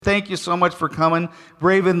thank you so much for coming,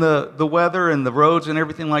 braving the weather and the roads and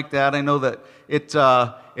everything like that. I know that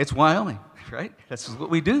it's Wyoming, right? This is what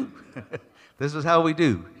we do. This is how we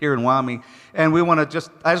do here in Wyoming. And I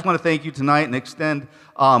just want to thank you tonight and extend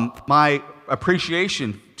my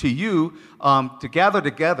appreciation to you to gather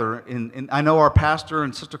together. And I know our pastor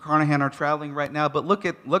and Sister Carnahan are traveling right now, but look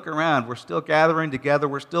around. We're still gathering together.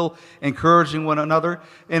 We're still encouraging one another.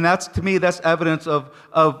 And to me, that's evidence of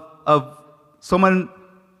someone,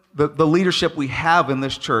 the leadership we have in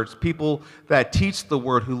this church, people that teach the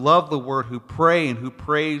Word, who love the Word, who pray and who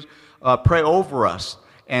pray over us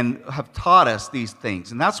and have taught us these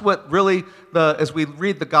things. And that's what really, as we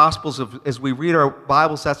read the Gospels, as we read our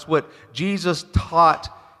Bibles, that's what Jesus taught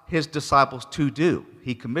his disciples to do.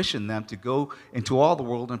 He commissioned them to go into all the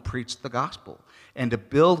world and preach the gospel and to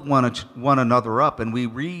build one another up. And we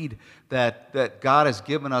read that God has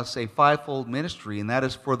given us a fivefold ministry, and that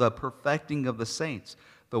is for the perfecting of the saints,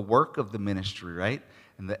 the work of the ministry, right?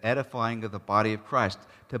 And the edifying of the body of Christ,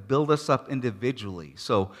 to build us up individually.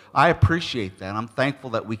 So I appreciate that. I'm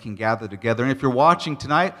thankful that we can gather together. And if you're watching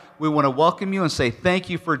tonight, we want to welcome you and say thank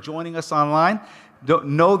you for joining us online.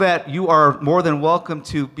 Know that you are more than welcome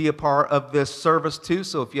to be a part of this service too.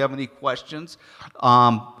 So if you have any questions,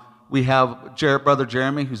 we have Brother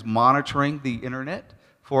Jeremy who's monitoring the internet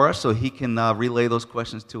for us, so he can relay those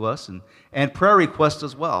questions to us, and prayer requests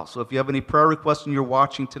as well. So if you have any prayer requests and you're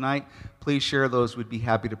watching tonight, please share those. We'd be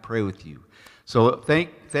happy to pray with you. So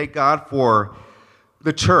thank God for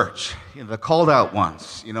the church, the called out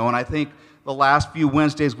ones. And I think the last few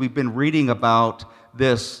Wednesdays we've been reading about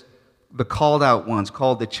this, the called out ones,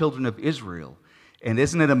 called the children of Israel. And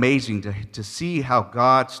isn't it amazing to see how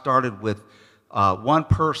God started with one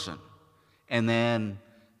person, and then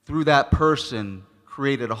through that person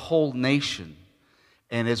created a whole nation.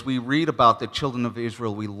 And as we read about the children of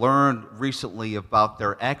Israel, we learned recently about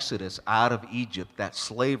their exodus out of Egypt, that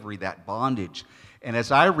slavery, that bondage. And as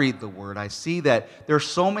I read the Word, I see that there's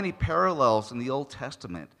so many parallels in the Old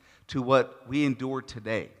Testament to what we endure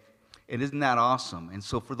today. And isn't that awesome? And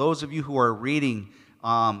so for those of you who are reading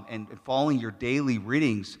and following your daily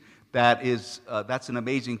readings, that's an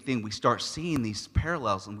amazing thing. We start seeing these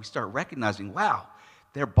parallels and we start recognizing, wow,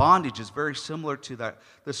 their bondage is very similar to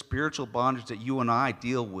the spiritual bondage that you and I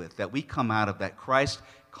deal with, that we come out of, that Christ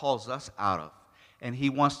calls us out of. And he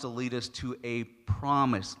wants to lead us to a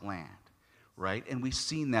promised land, right? And we've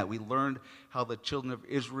seen that. We learned how the children of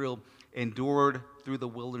Israel endured through the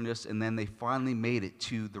wilderness, and then they finally made it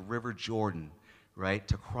to the River Jordan, right,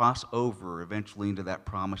 to cross over eventually into that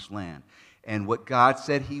promised land. And what God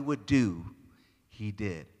said he would do, he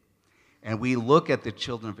did. And we look at the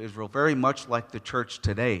children of Israel very much like the church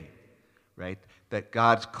today, right? That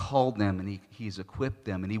God's called them and he's equipped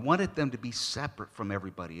them, and he wanted them to be separate from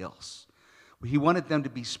everybody else. He wanted them to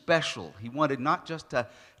be special. He wanted not just to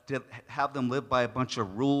have them live by a bunch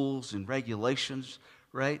of rules and regulations,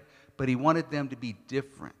 right? But he wanted them to be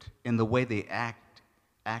different in the way they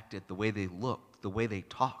acted, the way they looked, the way they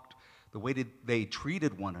talked, the way they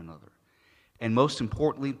treated one another. And most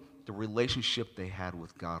importantly, the relationship they had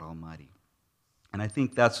with God Almighty. And I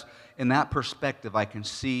think that's, in that perspective, I can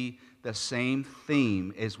see the same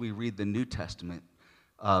theme as we read the New Testament,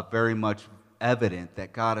 very much evident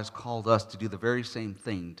that God has called us to do the very same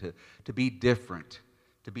thing, to be different,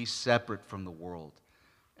 to be separate from the world,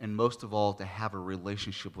 and most of all, to have a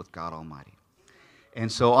relationship with God Almighty.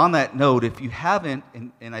 And so on that note, if you haven't,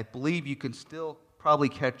 and I believe you can still probably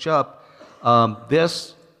catch up,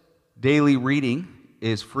 this daily reading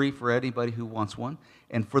is free for anybody who wants one.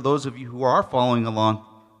 And for those of you who are following along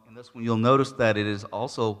in this one, you'll notice that it is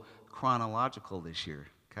also chronological this year.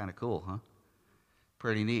 Kind of cool, huh?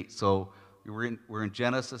 Pretty neat. So we're in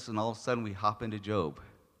Genesis, and all of a sudden we hop into Job.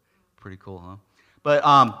 Pretty cool, huh? But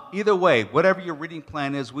either way, whatever your reading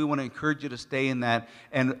plan is, we want to encourage you to stay in that.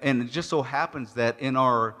 And it just so happens that in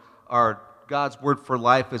our God's Word for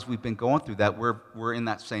Life, as we've been going through that, we're in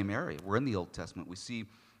that same area. We're in the Old Testament. We see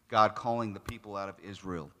God calling the people out of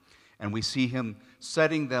Israel. And we see him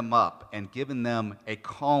setting them up and giving them a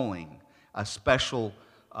calling, a special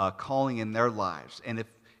calling in their lives. And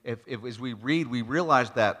if as we read, we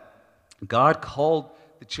realize that God called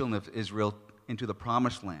the children of Israel into the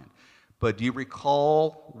promised land. But do you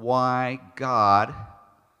recall why God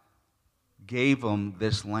gave them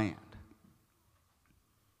this land?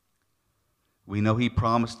 We know he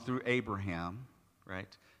promised through Abraham,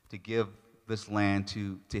 right, to give this land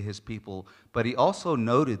to his people, but he also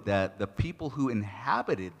noted that the people who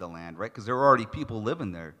inhabited the land, right, because there were already people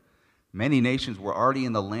living there, many nations were already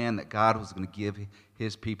in the land that God was going to give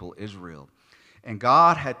his people Israel. And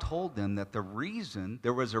God had told them that there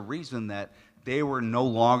was a reason that they were no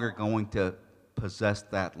longer going to possess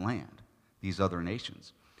that land, these other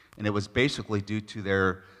nations. And it was basically due to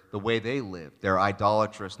the way they lived, their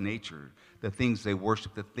idolatrous nature, the things they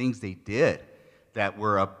worshiped, the things they did that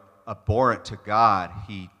were abhorrent to God.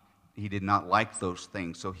 He did not like those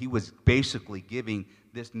things. So he was basically giving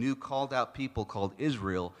this new called out people called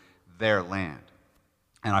Israel their land.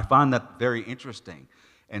 And I find that very interesting.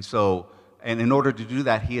 And in order to do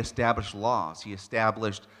that, he established laws. He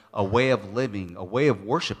established a way of living, a way of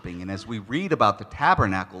worshiping. And as we read about the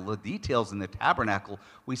tabernacle, the details in the tabernacle,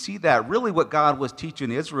 we see that really what God was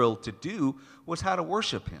teaching Israel to do was how to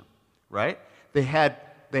worship him, right? They had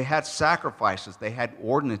sacrifices, they had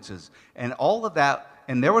ordinances, and all of that.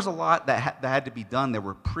 And there was a lot that had to be done. There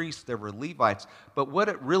were priests, there were Levites. But what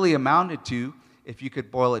it really amounted to, if you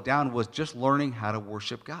could boil it down, was just learning how to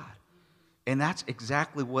worship God. And that's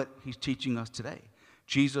exactly what he's teaching us today.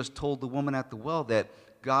 Jesus told the woman at the well that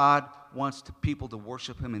God wants people to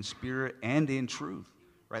worship him in spirit and in truth,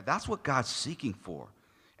 right? That's what God's seeking for.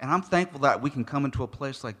 And I'm thankful that we can come into a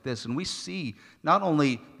place like this and we see not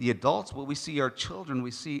only the adults, but we see our children,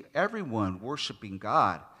 we see everyone worshiping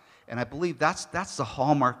God. And I believe that's the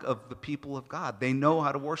hallmark of the people of God. They know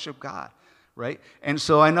how to worship God, right? And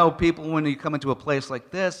so I know people, when you come into a place like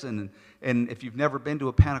this, and if you've never been to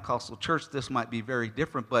a Pentecostal church, this might be very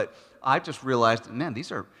different. But I just realized, man,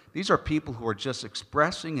 these are people who are just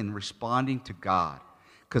expressing and responding to God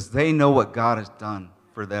because they know what God has done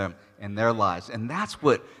for them in their lives. And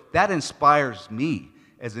that inspires me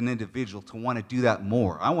as an individual to want to do that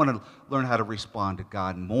more. I want to learn how to respond to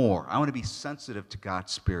God more. I want to be sensitive to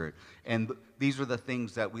God's Spirit. And these are the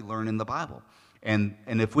things that we learn in the Bible. And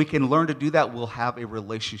if we can learn to do that, we'll have a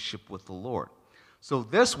relationship with the Lord. So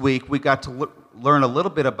this week, we got to learn a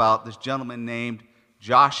little bit about this gentleman named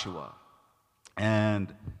Joshua.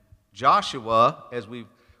 And Joshua, as we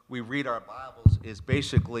read our Bibles, is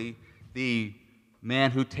basically the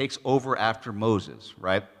man who takes over after Moses,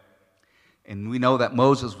 right? And we know that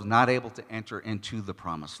Moses was not able to enter into the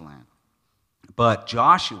promised land. But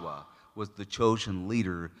Joshua was the chosen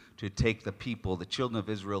leader to take the people, the children of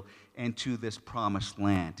Israel, into this promised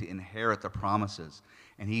land, to inherit the promises.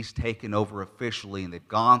 And he's taken over officially, and they've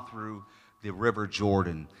gone through the river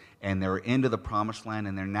Jordan, and they're into the promised land,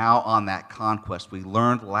 and they're now on that conquest. We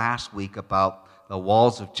learned last week about the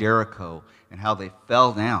walls of Jericho and how they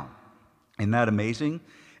fell down. Isn't that amazing?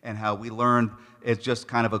 And how we learned, it's just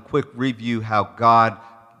kind of a quick review, how God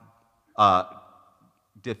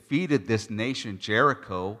defeated this nation,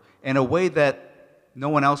 Jericho, in a way that no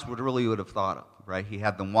one else would have thought of, right? He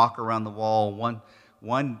had them walk around the wall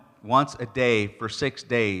once a day for 6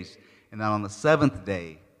 days, and then on the seventh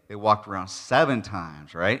day, they walked around 7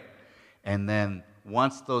 times, right? And then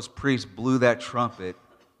once those priests blew that trumpet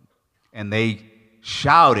and they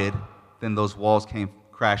shouted, then those walls came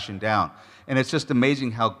crashing down. And it's just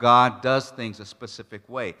amazing how God does things a specific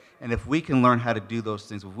way. And if we can learn how to do those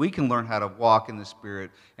things, if we can learn how to walk in the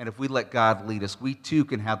Spirit, and if we let God lead us, we too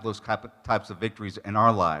can have those types of victories in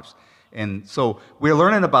our lives. And so we're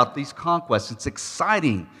learning about these conquests. It's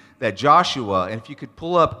exciting that Joshua, and if you could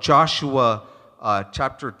pull up Joshua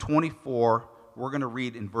chapter 24, we're going to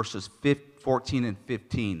read in verses 14 and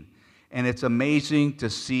 15. And it's amazing to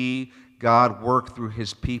see God work through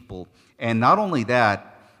his people. And not only that,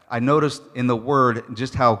 I noticed in the word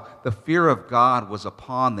just how the fear of God was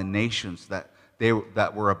upon the nations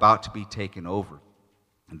that were about to be taken over.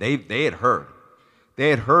 And they had heard. They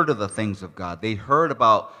had heard of the things of God. They heard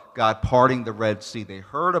about God parting the Red Sea. They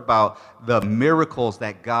heard about the miracles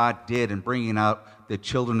that God did in bringing out the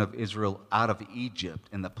children of Israel out of Egypt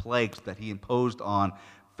and the plagues that he imposed on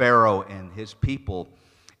Pharaoh and his people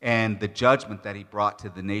and the judgment that he brought to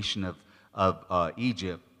the nation of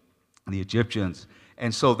Egypt, the Egyptians.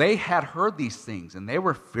 And so they had heard these things, and they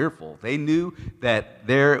were fearful. They knew that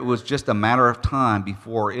it was just a matter of time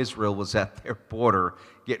before Israel was at their border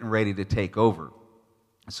getting ready to take over.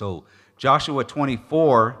 So Joshua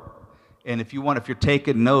 24, and if you're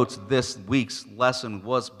taking notes, this week's lesson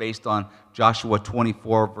was based on Joshua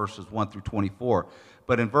 24, verses 1 through 24.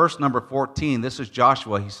 But in verse number 14, this is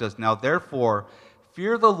Joshua. He says, "Now therefore,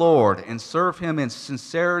 fear the Lord and serve him in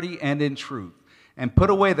sincerity and in truth. And put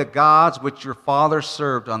away the gods which your fathers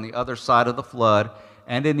served on the other side of the flood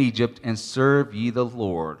and in Egypt, and serve ye the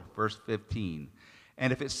Lord." Verse 15.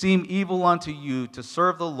 "And if it seem evil unto you to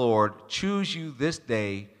serve the Lord, choose you this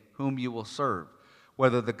day whom you will serve,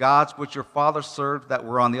 whether the gods which your fathers served that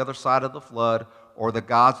were on the other side of the flood, or the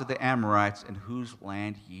gods of the Amorites in whose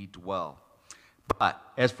land ye dwell. But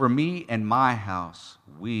as for me and my house,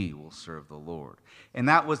 we will serve the Lord." And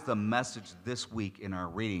that was the message this week in our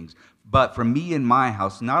readings. But for me and my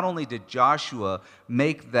house, not only did Joshua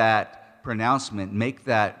make that pronouncement,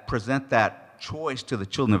 present that choice to the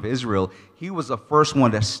children of Israel, he was the first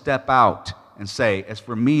one to step out and say, as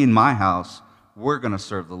for me and my house, we're going to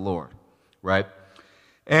serve the Lord, right?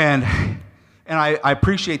 And I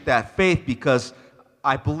appreciate that faith, because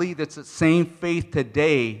I believe it's the same faith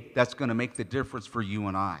today that's going to make the difference for you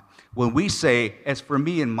and I. When we say, as for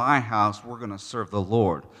me and my house, we're going to serve the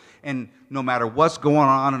Lord. And no matter what's going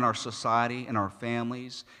on in our society and our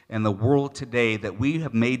families and the world today, that we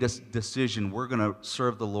have made this decision, we're going to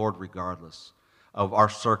serve the Lord regardless of our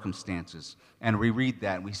circumstances. And we read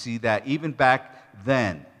that, and we see that even back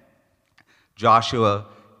then, Joshua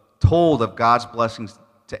told of God's blessings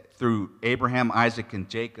through Abraham, Isaac, and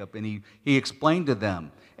Jacob, and he explained to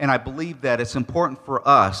them. And I believe that it's important for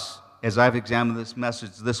us, as I've examined this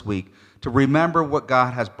message this week, to remember what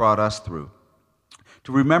God has brought us through,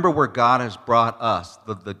 to remember where God has brought us,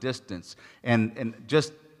 the distance, and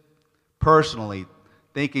just personally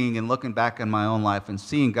thinking and looking back in my own life and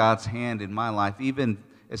seeing God's hand in my life, even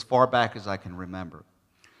as far back as I can remember,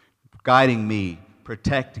 guiding me,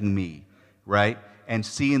 protecting me, right? And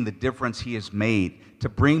seeing the difference He has made to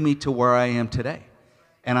bring me to where I am today.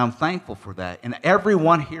 And I'm thankful for that. And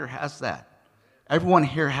everyone here has that. Everyone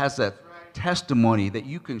here has that testimony that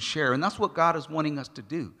you can share. And that's what God is wanting us to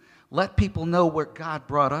do. Let people know where God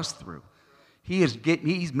brought us through.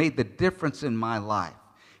 He's made the difference in my life.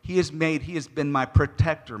 He has been my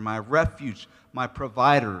protector, my refuge, my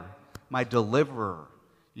provider, my deliverer.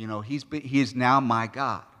 You know, He is now my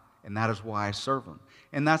God. And that is why I serve Him.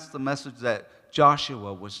 And that's the message that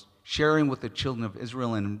Joshua was sharing with the children of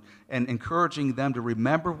Israel, and encouraging them to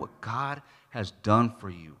remember what God has done for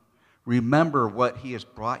you. Remember what He has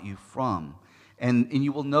brought you from. And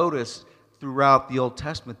you will notice throughout the Old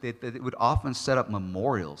Testament that it would often set up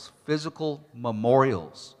memorials, physical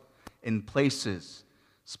memorials in places,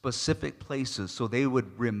 specific places, so they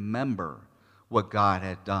would remember what God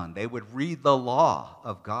had done. They would read the law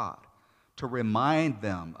of God to remind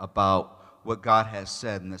them about what God has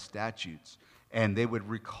said in the statutes. And they would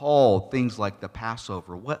recall things like the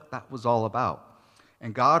Passover, what that was all about.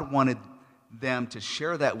 And God wanted them to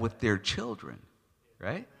share that with their children,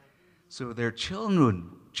 right? So their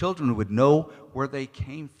children would know where they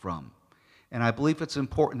came from. And I believe it's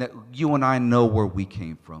important that you and I know where we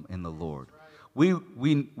came from in the Lord. We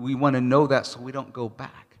want to know that so we don't go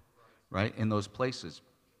back, right, in those places.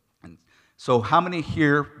 And so how many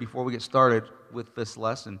here, before we get started with this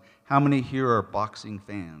lesson, how many here are boxing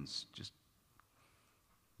fans?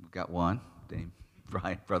 We've got one,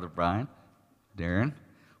 Brother Brian, Darren.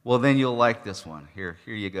 Well, then you'll like this one. Here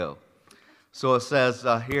you go. So it says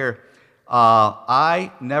here,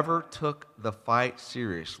 I never took the fight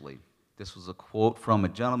seriously. This was a quote from a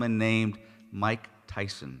gentleman named Mike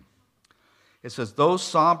Tyson. It says, those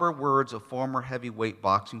somber words of former heavyweight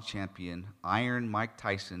boxing champion Iron Mike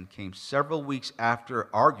Tyson came several weeks after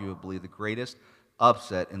arguably the greatest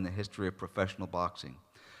upset in the history of professional boxing.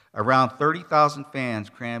 Around 30,000 fans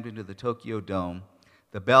crammed into the Tokyo Dome.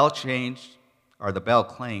 The bell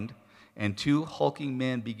clanged, and two hulking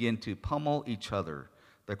men began to pummel each other.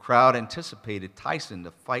 The crowd anticipated Tyson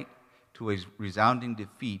to fight to a resounding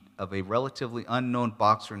defeat of a relatively unknown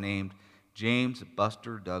boxer named James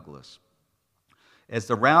Buster Douglas. As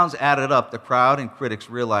the rounds added up, the crowd and critics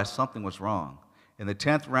realized something was wrong. In the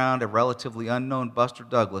 10th round, a relatively unknown Buster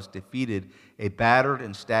Douglas defeated a battered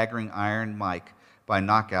and staggering Iron Mike by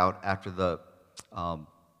knockout after the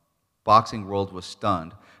boxing world was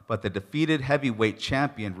stunned. But the defeated heavyweight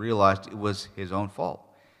champion realized it was his own fault.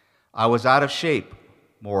 I was out of shape,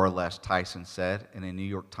 more or less, Tyson said in a New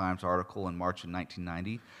York Times article in March of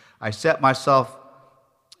 1990. I let myself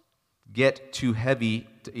get too heavy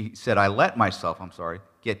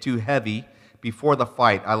before the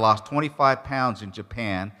fight. I lost 25 pounds in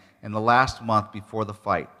Japan in the last month before the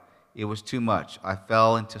fight. It was too much. I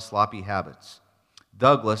fell into sloppy habits.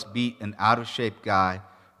 Douglas beat an out-of-shape guy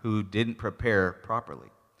who didn't prepare properly.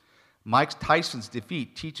 Mike Tyson's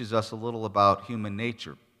defeat teaches us a little about human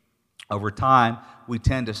nature. Over time, we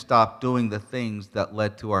tend to stop doing the things that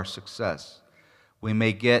led to our success. We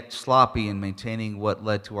may get sloppy in maintaining what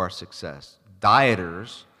led to our success.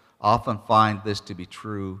 Dieters often find this to be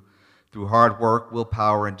true. Through hard work,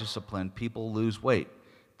 willpower, and discipline, people lose weight.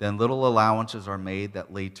 Then little allowances are made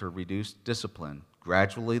that lead to reduced discipline.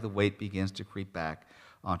 Gradually, the weight begins to creep back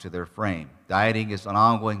onto their frame. Dieting is an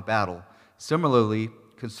ongoing battle. Similarly,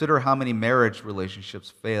 consider how many marriage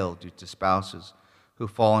relationships fail due to spouses who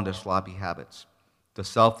fall into sloppy habits. The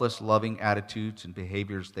selfless, loving attitudes and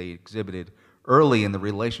behaviors they exhibited early in the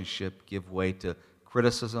relationship give way to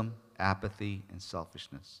criticism, apathy, and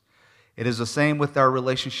selfishness. It is the same with our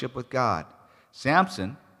relationship with God.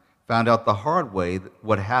 Samson found out the hard way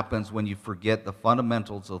what happens when you forget the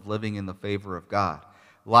fundamentals of living in the favor of God.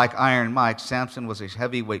 Like Iron Mike, Samson was a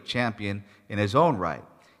heavyweight champion in his own right.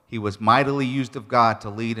 He was mightily used of God to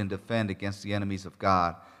lead and defend against the enemies of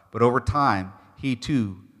God. But over time, he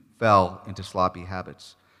too fell into sloppy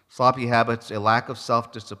habits. Sloppy habits, a lack of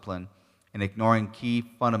self-discipline, and ignoring key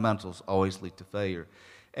fundamentals always lead to failure.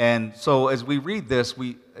 And so as we read this,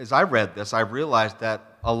 as I read this, I realized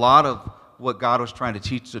that a lot of what God was trying to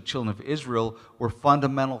teach the children of Israel were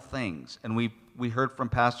fundamental things. And we heard from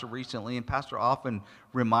Pastor recently, and Pastor often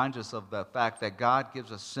reminds us of the fact that God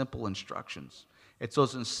gives us simple instructions. It's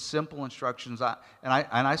those simple instructions,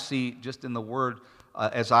 I see just in the Word,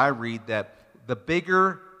 as I read, that the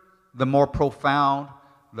bigger, the more profound,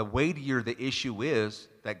 the weightier the issue is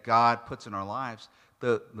that God puts in our lives,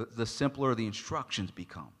 the simpler the instructions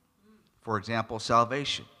become. For example,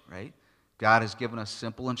 salvation, right? God has given us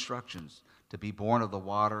simple instructions to be born of the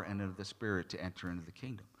water and of the Spirit to enter into the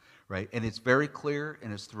kingdom, right? And it's very clear,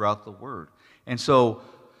 and it's throughout the Word. And so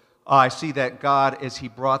I see that God, as He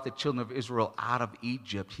brought the children of Israel out of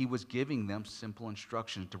Egypt, He was giving them simple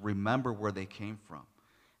instructions to remember where they came from.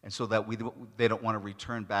 And so that they don't want to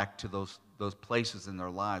return back to those places in their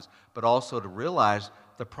lives, but also to realize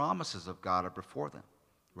the promises of God are before them,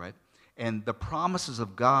 right? And the promises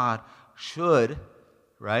of God should,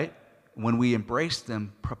 right, when we embrace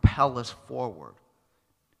them, propel us forward.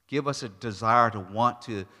 Give us a desire to want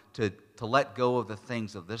to let go of the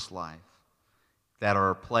things of this life that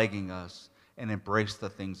are plaguing us and embrace the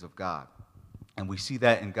things of God. And we see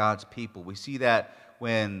that in God's people. We see that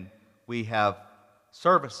when we have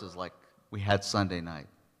services like we had Sunday night,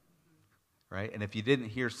 right? And if you didn't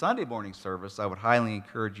hear Sunday morning service, I would highly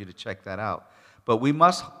encourage you to check that out. But we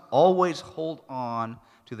must always hold on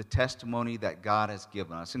to the testimony that God has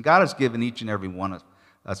given us. And God has given each and every one of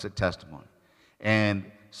us a testimony. And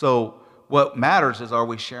so what matters is, are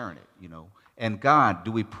we sharing it, you know? And God,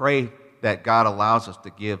 do we pray that God allows us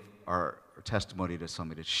to give our testimony to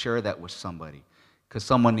somebody, to share that with somebody? Because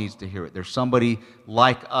someone needs to hear it. There's somebody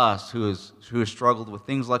like us who has struggled with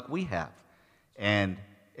things like we have. And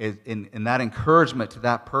that encouragement to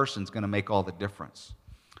that person is going to make all the difference.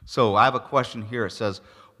 So I have a question here. It says,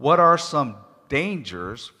 what are some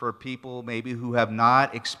dangers for people maybe who have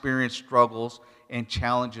not experienced struggles and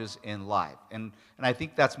challenges in life? And I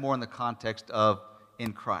think that's more in the context of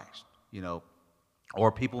in Christ, you know, or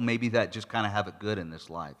people maybe that just kind of have it good in this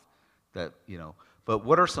life, that, you know. But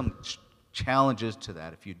what are some challenges to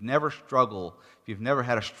that? If you've never struggled, if you've never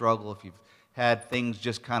had a struggle, if you've had things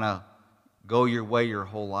just kind of go your way your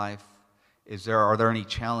whole life, are there any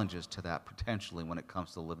challenges to that potentially when it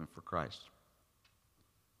comes to living for Christ?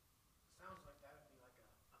 Sounds like that would be like a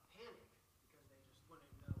panic, because they just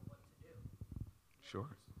wouldn't know what to do. Sure.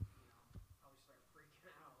 Probably start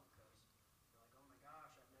freaking out because they're like, oh my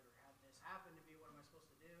gosh, I've never had this happen to me. What am I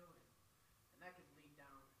supposed to do? And that could lead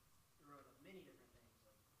down the road of many different things,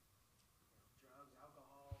 like drugs,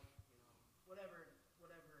 alcohol, whatever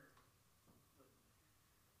would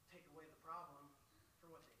take away the problem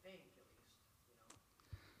for what they think, at least.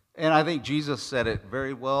 And I think Jesus said it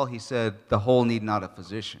very well. He said, the whole need not a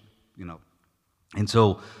physician, you know. And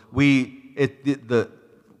so the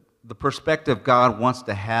perspective God wants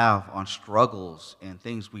to have on struggles and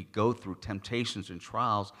things we go through, temptations and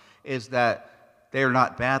trials, is that they are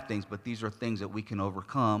not bad things, but these are things that we can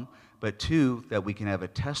overcome. But two, that we can have a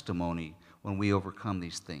testimony when we overcome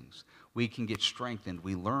these things. We can get strengthened.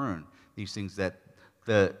 We learn these things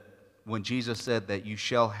when Jesus said that you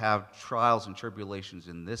shall have trials and tribulations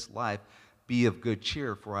in this life, be of good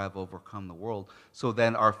cheer, for I have overcome the world. So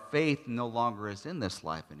then our faith no longer is in this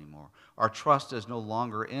life anymore. Our trust is no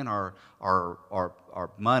longer in our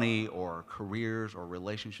money or careers or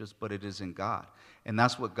relationships, but it is in God. And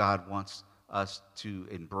that's what God wants us to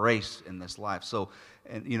embrace in this life. So,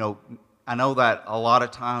 and I know that a lot of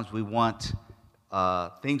times we want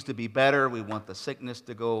things to be better. We want the sickness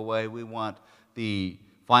to go away. We want the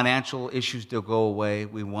financial issues to go away.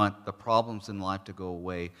 We want the problems in life to go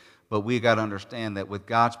away. But we got to understand that with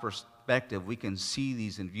God's perspective, we can see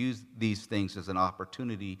these and view these things as an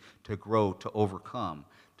opportunity to grow, to overcome,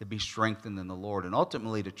 to be strengthened in the Lord, and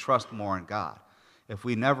ultimately to trust more in God. If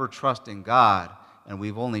we never trust in God and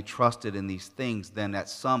we've only trusted in these things, then at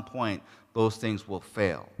some point those things will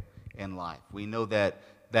fail in life. We know that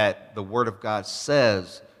the Word of God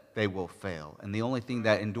says they will fail, and the only thing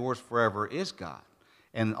that endures forever is God.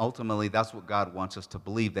 And ultimately, that's what God wants us to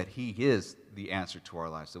believe, that He is the answer to our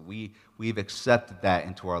lives, that we've accepted that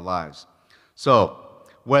into our lives. So,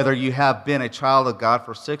 whether you have been a child of God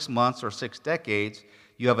for 6 months or 6 decades,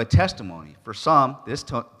 you have a testimony. For some, this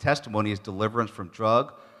testimony is deliverance from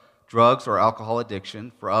drugs or alcohol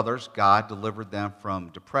addiction. For others, God delivered them from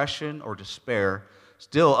depression or despair.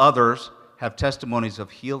 Still others have testimonies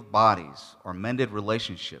of healed bodies or mended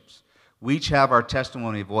relationships. We each have our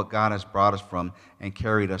testimony of what God has brought us from and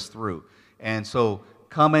carried us through. And so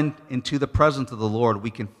coming into the presence of the Lord,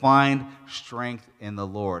 we can find strength in the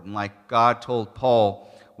Lord. And like God told Paul,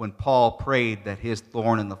 when Paul prayed that his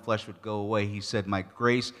thorn in the flesh would go away, he said, my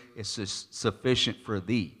grace is sufficient for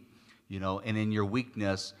thee. And in your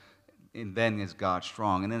weakness, and then is God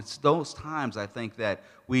strong. And it's those times, I think, that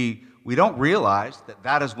we don't realize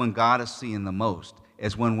that is when God is seeing the most,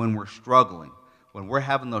 is when we're struggling, when we're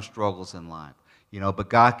having those struggles in life. But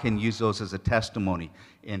God can use those as a testimony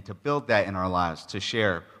and to build that in our lives, to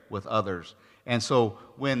share with others. And so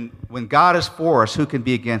when God is for us, who can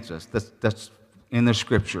be against us? That's in the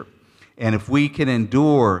Scripture. And if we can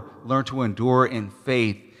learn to endure in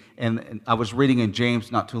faith, and I was reading in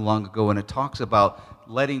James not too long ago, and it talks about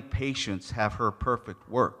letting patience have her perfect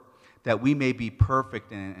work, that we may be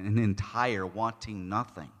perfect and entire, wanting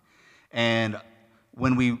nothing. And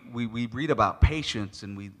when we read about patience,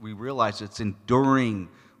 and we realize it's enduring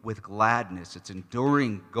with gladness, it's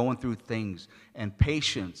enduring, going through things, and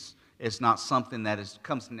patience is not something that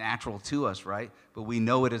comes natural to us, right? But we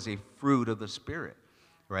know it is a fruit of the Spirit,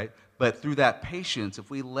 right? But through that patience, if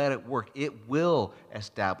we let it work, it will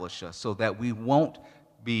establish us so that we won't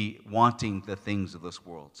be wanting the things of this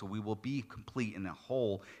world. So we will be complete and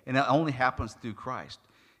whole, and it only happens through Christ.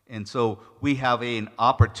 And so we have an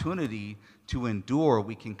opportunity to endure.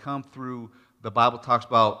 We can come through, the Bible talks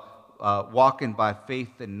about walking by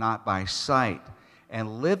faith and not by sight,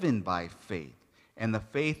 and living by faith. And the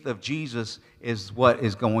faith of Jesus is what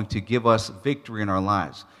is going to give us victory in our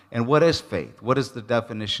lives. And what is faith? What is the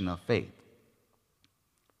definition of faith?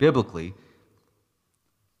 Biblically,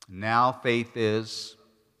 now faith is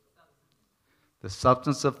the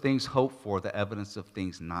substance of things hoped for, the evidence of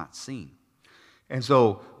things not seen. And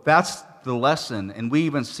so that's the lesson. And we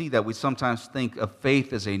even see that we sometimes think of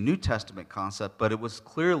faith as a New Testament concept, but it was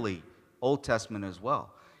clearly Old Testament as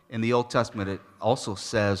well. In the Old Testament, it also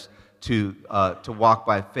says to walk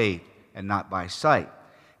by faith and not by sight.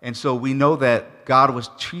 And so we know that God was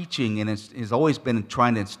teaching and has always been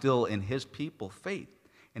trying to instill in his people faith.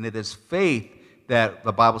 And it is faith that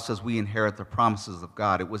the Bible says we inherit the promises of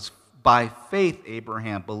God. It was by faith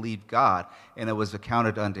Abraham believed God, and it was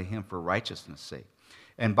accounted unto him for righteousness' sake.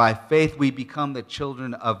 And by faith we become the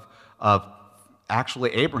children of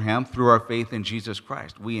actually Abraham through our faith in Jesus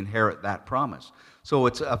Christ. We inherit that promise. So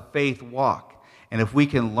it's a faith walk. And if we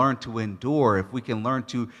can learn to endure, if we can learn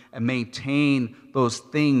to maintain those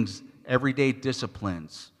things, everyday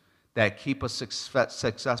disciplines that keep us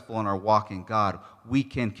successful in our walk in God, we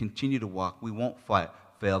can continue to walk. We won't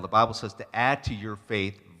fail. The Bible says to add to your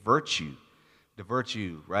faith virtue. The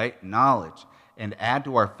virtue, right? Knowledge. And add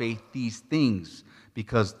to our faith these things,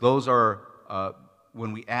 because those are,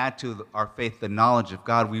 when we add to our faith the knowledge of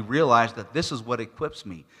God, we realize that this is what equips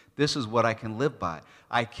me. This is what I can live by.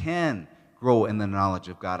 I can grow in the knowledge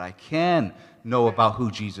of God. I can know about who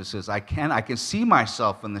Jesus is. I can see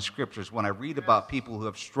myself in the Scriptures when I read about people who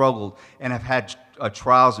have struggled and have had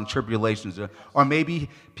trials and tribulations, or maybe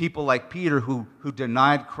people like Peter who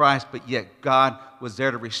denied Christ, but yet God was there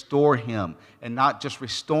to restore him, and not just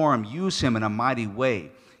restore him, use him in a mighty way.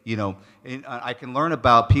 And I can learn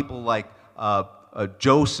about people like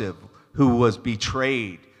Joseph, who was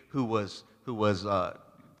betrayed, who was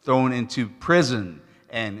thrown into prison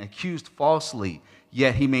and accused falsely,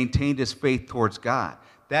 yet he maintained his faith towards God.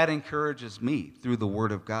 That encourages me through the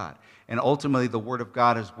Word of God. And ultimately, the Word of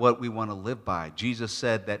God is what we want to live by. Jesus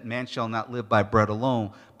said that man shall not live by bread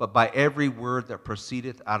alone, but by every word that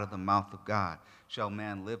proceedeth out of the mouth of God shall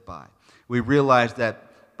man live by. We realize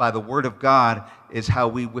that by the Word of God is how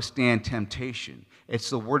we withstand temptation. It's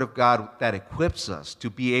the Word of God that equips us to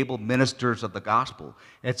be able ministers of the gospel.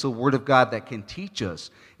 It's the Word of God that can teach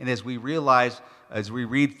us. And as we realize, as we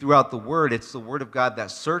read throughout the Word, it's the Word of God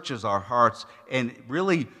that searches our hearts and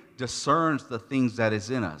really discerns the things that is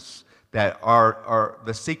in us, that are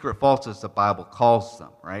the secret faults, as the Bible calls them,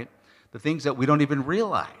 right? The things that we don't even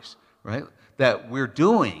realize, right, that we're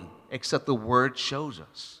doing, except the Word shows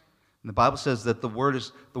us. And the Bible says that the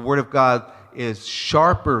Word of God is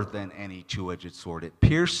sharper than any two-edged sword. It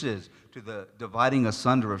pierces to the dividing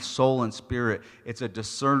asunder of soul and spirit. It's a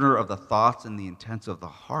discerner of the thoughts and the intents of the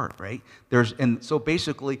heart, right? And so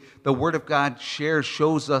basically, the Word of God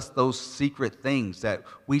shows us those secret things that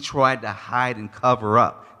we tried to hide and cover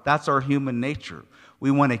up. That's our human nature. We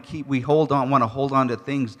want to hold on to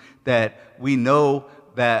things that we know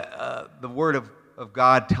that the Word of of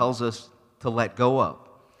God tells us to let go of.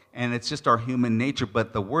 And it's just our human nature,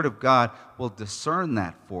 but the Word of God will discern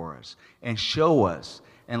that for us and show us.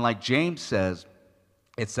 And like James says,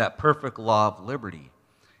 it's that perfect law of liberty.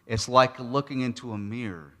 It's like looking into a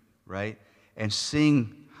mirror, right? And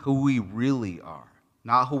seeing who we really are.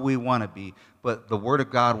 Not who we want to be, but the Word of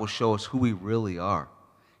God will show us who we really are.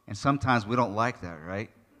 And sometimes we don't like that, right?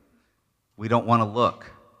 We don't want to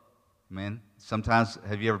look. Amen? Sometimes,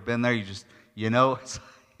 have you ever been there?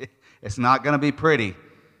 It's not going to be pretty,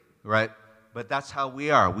 right? But that's how we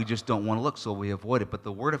are. We just don't want to look, so we avoid it. But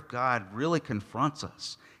the Word of God really confronts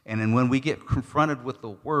us. And then when we get confronted with the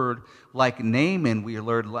Word, like Naaman we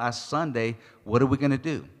learned last Sunday, what are we going to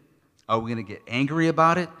do? Are we going to get angry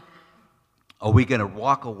about it? Are we going to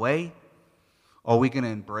walk away? Or are we going to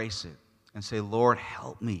embrace it and say, Lord,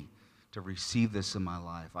 help me to receive this in my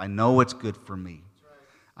life? I know it's good for me.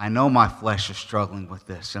 I know my flesh is struggling with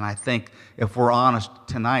this. And I think if we're honest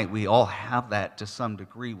tonight, we all have that to some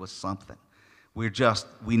degree with something.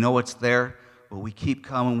 We know it's there, but we keep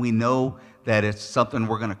coming. We know that it's something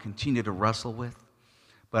we're going to continue to wrestle with.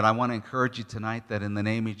 But I want to encourage you tonight that in the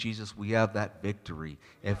name of Jesus, we have that victory.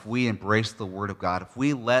 If we embrace the Word of God, if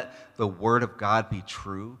we let the Word of God be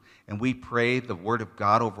true, and we pray the Word of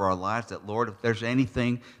God over our lives, that, Lord, if there's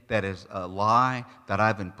anything that is a lie that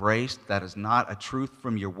I've embraced, that is not a truth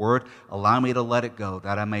from your Word, allow me to let it go,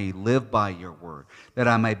 that I may live by your Word, that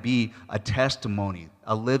I may be a testimony,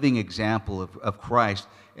 a living example of Christ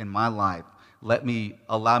in my life.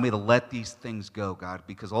 Allow me to let these things go, God,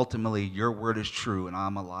 because ultimately your word is true and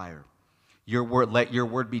I'm a liar. Let your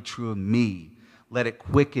word be true of me. Let it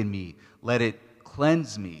quicken me. Let it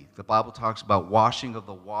cleanse me. The Bible talks about washing of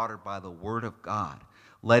the water by the word of God.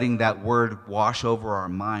 Letting that word wash over our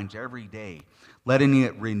minds every day. Letting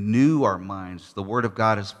it renew our minds. The word of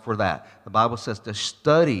God is for that. The Bible says to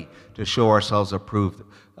study to show ourselves approved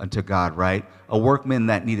unto God, right? A workman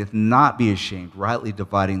that needeth not be ashamed, rightly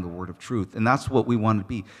dividing the word of truth. And that's what we want to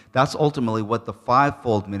be. That's ultimately what the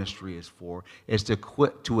fivefold ministry is for, is to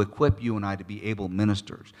equip you and I to be able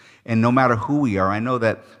ministers. And no matter who we are, I know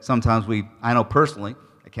that sometimes I know personally,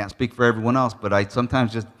 I can't speak for everyone else, but I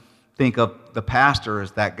sometimes just think of the pastor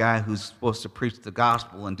as that guy who's supposed to preach the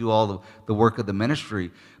gospel and do all the work of the ministry.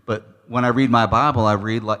 But when I read my Bible, I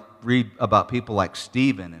read about people like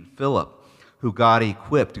Stephen and Philip, who God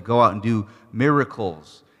equipped to go out and do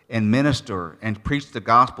miracles and minister and preach the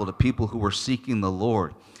gospel to people who were seeking the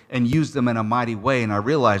Lord and use them in a mighty way. And I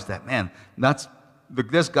realized that, man,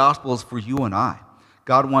 this gospel is for you and I.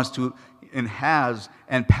 God wants to and has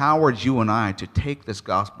empowered you and I to take this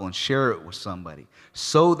gospel and share it with somebody.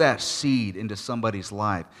 Sow that seed into somebody's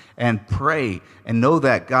life and pray and know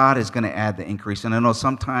that God is going to add the increase. And I know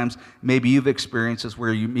sometimes maybe you've experienced this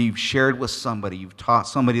where you've shared with somebody, you've taught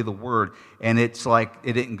somebody the word, and it's like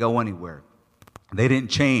it didn't go anywhere. They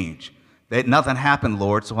didn't change. Nothing happened,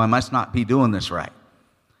 Lord, so I must not be doing this right.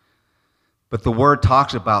 But the Word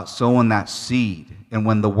talks about sowing that seed. And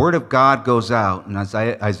when the Word of God goes out, and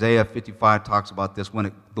Isaiah 55 talks about this,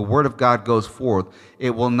 when the Word of God goes forth, it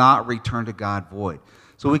will not return to God void.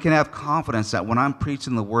 So we can have confidence that when I'm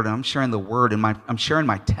preaching the Word and I'm sharing the Word and I'm sharing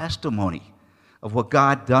my testimony of what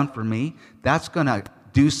God done for me, that's going to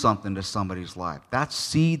do something to somebody's life. That's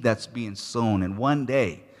seed that's being sown. And one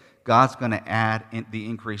day, God's going to add the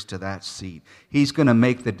increase to that seed. He's going to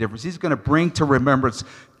make the difference. He's going to bring to remembrance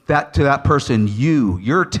to that person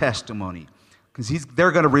your testimony. Because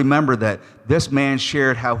they're going to remember that this man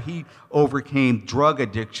shared how he overcame drug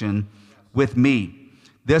addiction with me.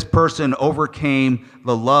 This person overcame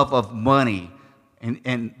the love of money,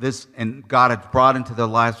 and God had brought into their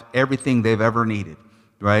lives everything they've ever needed,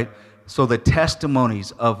 right? So the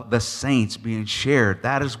testimonies of the saints being shared,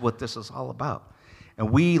 that is what this is all about.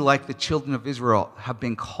 And we, like the children of Israel, have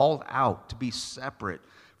been called out to be separate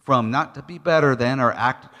from, not to be better than or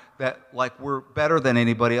act that like we're better than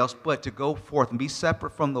anybody else, but to go forth and be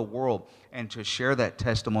separate from the world and to share that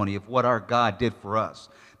testimony of what our God did for us.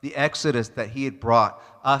 The exodus that he had brought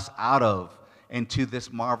us out of into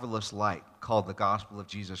this marvelous light called the gospel of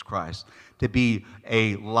Jesus Christ. To be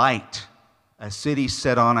a light, a city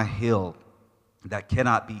set on a hill that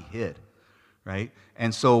cannot be hid, right?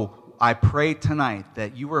 And so I pray tonight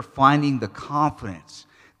that you are finding the confidence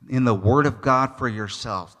in the Word of God for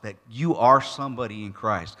yourselves, that you are somebody in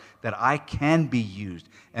Christ, that I can be used.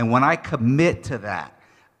 And when I commit to that,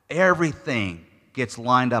 everything gets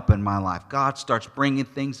lined up in my life. God starts bringing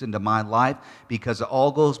things into my life because it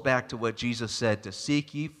all goes back to what Jesus said, to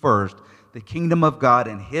seek ye first the kingdom of God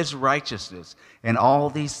and his righteousness, and all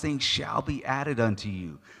these things shall be added unto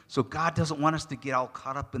you. So God doesn't want us to get all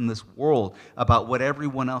caught up in this world about what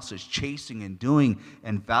everyone else is chasing and doing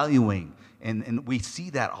and valuing. And we see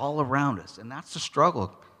that all around us. And that's the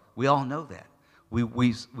struggle. We all know that.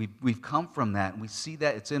 We've come from that, and we see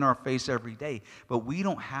that it's in our face every day. But we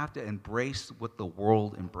don't have to embrace what the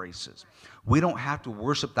world embraces. We don't have to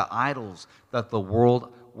worship the idols that the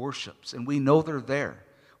world worships. And we know they're there.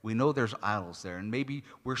 We know there's idols there, and maybe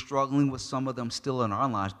we're struggling with some of them still in our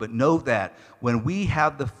lives. But know that when we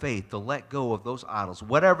have the faith to let go of those idols,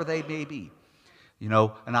 whatever they may be,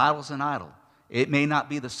 an idol's an idol. It may not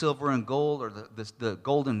be the silver and gold or the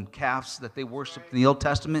golden calves that they worshiped in the Old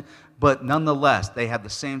Testament, but nonetheless, they have the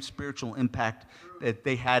same spiritual impact that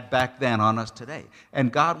they had back then on us today. And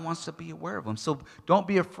God wants to be aware of them. So don't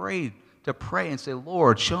be afraid to pray and say,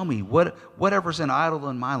 Lord, show me whatever's an idol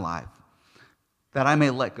in my life, that I may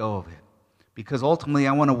let go of it. Because ultimately,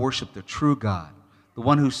 I want to worship the true God, the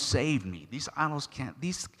one who saved me. These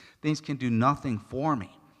things can do nothing for me,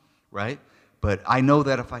 right? But I know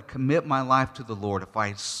that if I commit my life to the Lord, if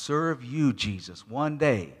I serve you, Jesus, one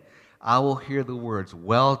day I will hear the words,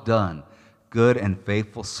 well done, good and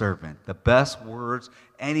faithful servant. The best words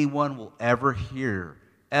anyone will ever hear,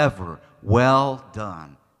 ever. Well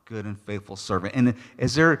done, good and faithful servant. And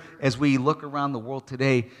as we look around the world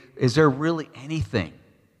today, is there really anything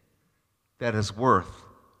that is worth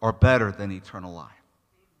or better than eternal life?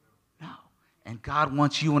 No. And God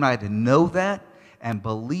wants you and I to know that and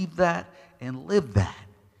believe that and live that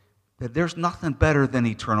there's nothing better than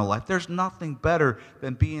eternal life. There's nothing better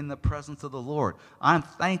than being in the presence of the Lord. I'm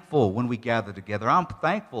thankful when we gather together. I'm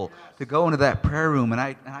thankful to go into that prayer room, and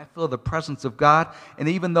I feel the presence of God. And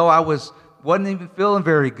even though I wasn't even feeling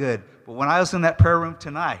very good, but when I was in that prayer room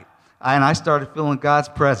tonight, and I started feeling God's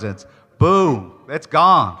presence, boom, it's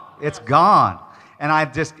gone. It's gone. And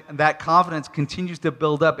that confidence continues to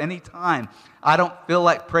build up. Anytime I don't feel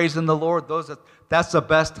like praising the Lord, that's the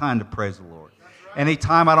best time to praise the Lord.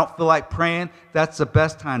 Anytime I don't feel like praying, that's the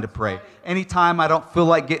best time to pray. Anytime I don't feel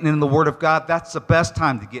like getting in the Word of God, that's the best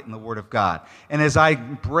time to get in the Word of God. And as I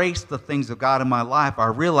embrace the things of God in my life, I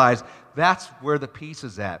realize that's where the peace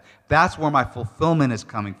is at. That's where my fulfillment is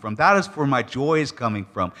coming from. That is where my joy is coming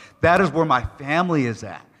from. That is where my family is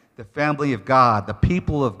at. The family of God, the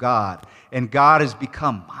people of God. And God has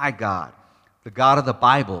become my God, the God of the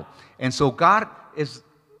Bible. And so God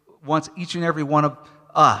wants each and every one of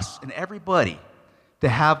us and everybody to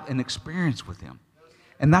have an experience with Him.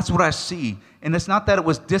 And that's what I see. And it's not that it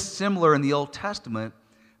was dissimilar in the Old Testament,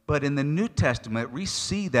 but in the New Testament, we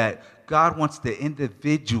see that God wants the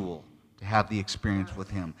individual to have the experience with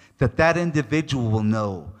Him. That individual will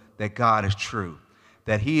know that God is true.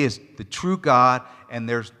 That He is the true God, and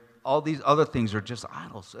there's all these other things are just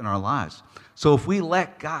idols in our lives. So if we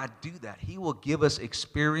let God do that, He will give us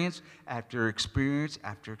experience after experience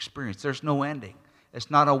after experience. There's no ending.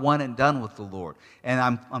 It's not a one and done with the Lord. And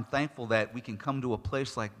I'm thankful that we can come to a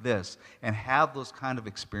place like this and have those kind of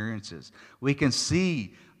experiences. We can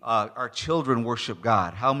see our children worship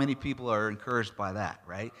God. How many people are encouraged by that,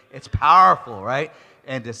 right? It's powerful, right?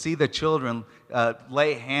 And to see the children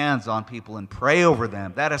lay hands on people and pray over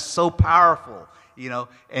them, that is so powerful,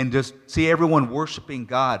 and just see everyone worshiping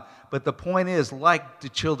God. But the point is, like the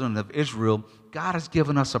children of Israel, God has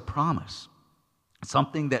given us a promise.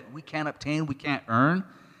 Something that we can't obtain, we can't earn,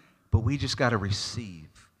 but we just got to receive.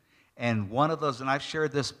 And one of those, and I've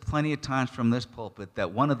shared this plenty of times from this pulpit,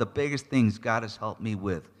 that one of the biggest things God has helped me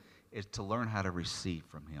with is to learn how to receive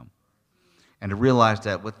from Him. And to realize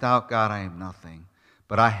that without God I am nothing,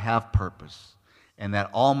 but I have purpose. And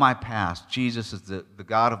that all my past, Jesus is the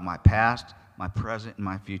God of my past, my present, and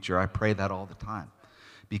my future. I pray that all the time.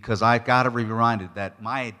 Because I got to be reminded that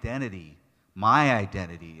my identity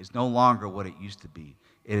is no longer what it used to be.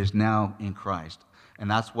 It is now in Christ. And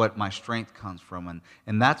that's what my strength comes from.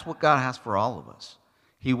 And that's what God has for all of us.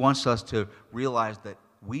 He wants us to realize that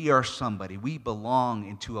we are somebody. We belong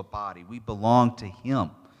into a body. We belong to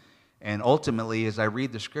Him. And ultimately, as I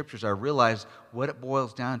read the Scriptures, I realize what it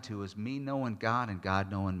boils down to is me knowing God and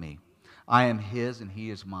God knowing me. I am His and He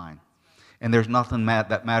is mine. And there's nothing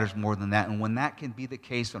that matters more than that. And when that can be the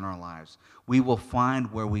case in our lives, we will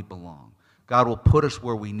find where we belong. God will put us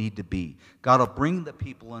where we need to be. God will bring the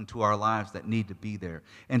people into our lives that need to be there.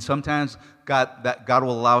 And sometimes God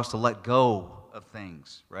will allow us to let go of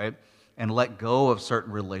things, right? And let go of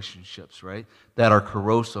certain relationships, right? That are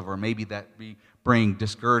corrosive, or maybe that bring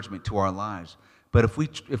discouragement to our lives. But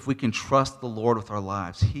if we can trust the Lord with our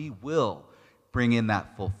lives, He will bring in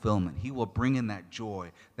that fulfillment. He will bring in that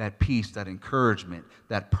joy, that peace, that encouragement,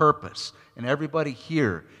 that purpose. And everybody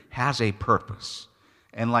here has a purpose.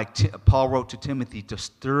 And like Paul wrote to Timothy, to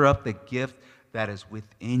stir up the gift that is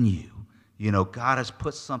within you. You know, God has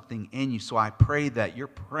put something in you. So I pray that you're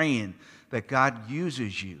praying that God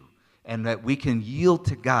uses you and that we can yield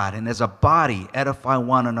to God. And as a body, edify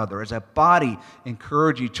one another. As a body,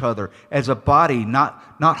 encourage each other. As a body, not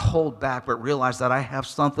hold back, but realize that I have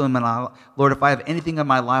something. And Lord, if I have anything in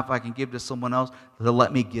my life I can give to someone else, then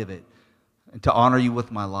let me give it. And to honor you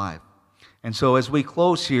with my life. And so as we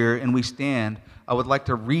close here and we stand, I would like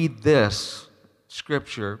to read this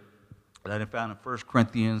scripture that I found in 1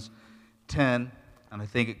 Corinthians 10, and I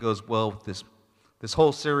think it goes well with this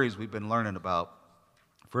whole series we've been learning about.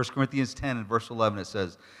 1 Corinthians 10 and verse 11, it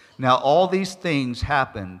says, "Now all these things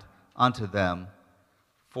happened unto them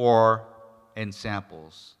for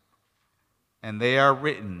ensamples, and they are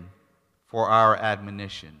written for our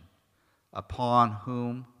admonition, upon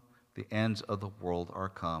whom the ends of the world are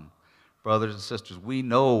come." Brothers and sisters, we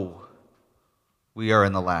know we are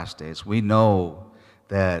in the last days. We know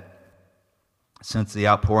that since the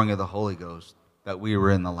outpouring of the Holy Ghost, that we were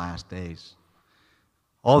in the last days.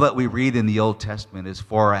 All that we read in the Old Testament is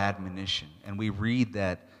for our admonition. And we read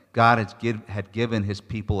that God had given his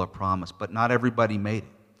people a promise, but not everybody made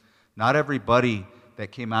it. Not everybody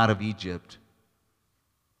that came out of Egypt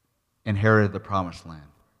inherited the promised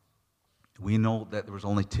land. We know that there was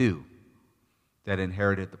only 2 that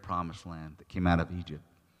inherited the promised land that came out of Egypt.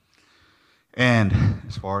 And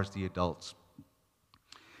as far as the adults.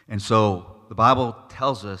 And so the Bible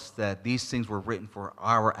tells us that these things were written for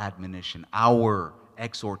our admonition, our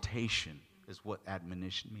exhortation is what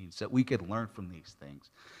admonition means, that we could learn from these things,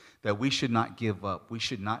 that we should not give up, we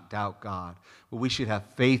should not doubt God, but we should have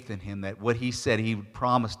faith in him that what he said he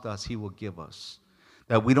promised us, he will give us.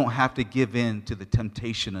 That we don't have to give in to the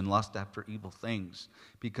temptation and lust after evil things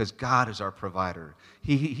because God is our provider.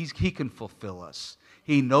 He can fulfill us.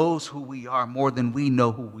 He knows who we are more than we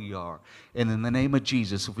know who we are. And in the name of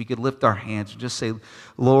Jesus, if we could lift our hands and just say,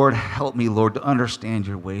 Lord, help me, Lord, to understand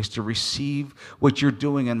your ways, to receive what you're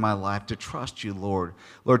doing in my life, to trust you, Lord.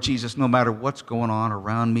 Lord Jesus, no matter what's going on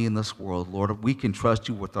around me in this world, Lord, we can trust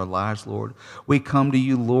you with our lives, Lord. We come to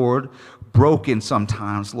you, Lord, broken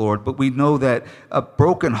sometimes, Lord, but we know that a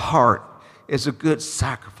broken heart is a good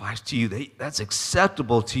sacrifice to you. That's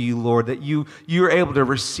acceptable to you, Lord, that you're able to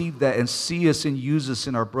receive that and see us and use us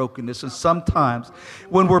in our brokenness. And sometimes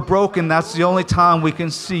when we're broken, that's the only time we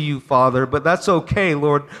can see you, Father. But that's okay,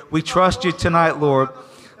 Lord. We trust you tonight, Lord,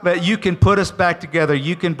 that you can put us back together.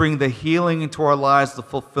 You can bring the healing into our lives, the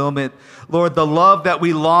fulfillment. Lord, the love that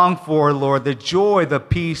we long for, Lord, the joy, the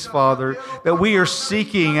peace, Father, that we are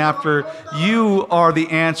seeking after. You are the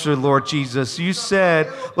answer, Lord Jesus. You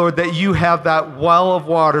said, Lord, that you have that well of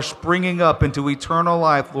water springing up into eternal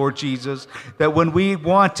life, Lord Jesus, that when we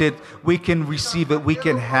want it, we can receive it, we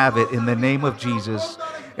can have it in the name of Jesus.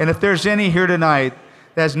 And if there's any here tonight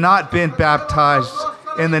that has not been baptized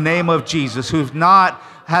in the name of Jesus, who've not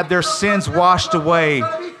had their sins washed away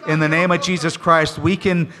in the name of Jesus Christ,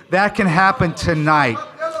 that can happen tonight.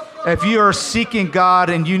 If you are seeking God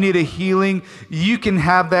and you need a healing, you can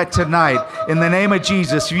have that tonight in the name of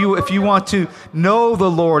Jesus. If you want to know the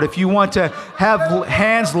Lord, if you want to have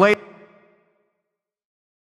hands laid